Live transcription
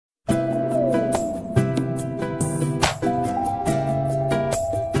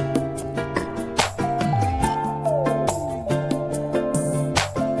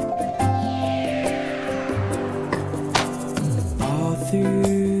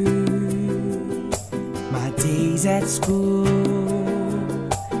days at school,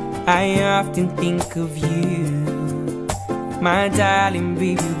 I often think of you, my darling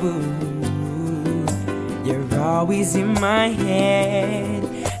baby boo. You're always in my head.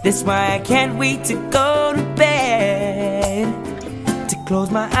 That's why I can't wait to go to bed, to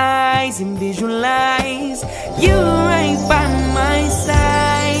close my eyes and visualize you right by my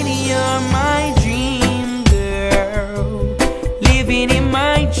side. You're my dream girl, living in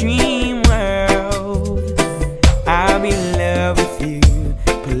my dream world. I'm in love with you,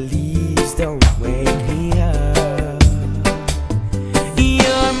 please don't wake me up.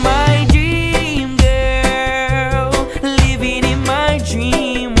 You're my dream girl, living in my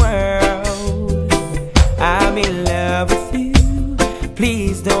dream world. I'm in love with you,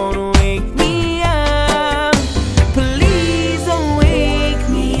 please don't wake me up. Please don't wake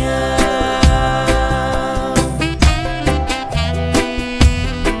me up.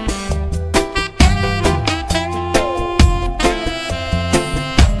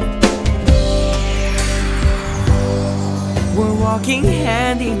 We're walking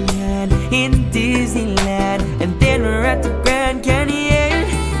hand in hand in Disneyland, and then we're at the Grand Canyon.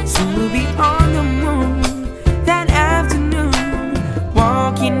 Soon we'll be on the moon that afternoon,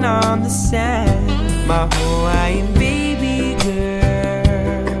 walking on the sand, my Hawaiian baby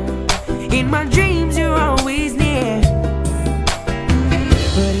girl. In my dreams you're always near,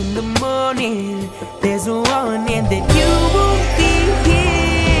 but in the morning there's a warning that you won't be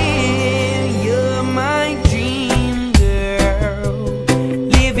here. You're my dream girl,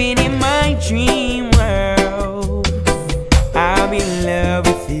 living in my dream world. I'm in love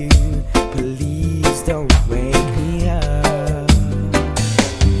with you, please don't wake me up.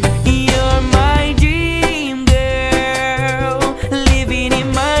 You're my dream girl, living in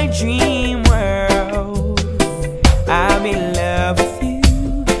my dream world. I'm in love with you,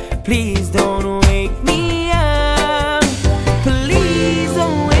 please don't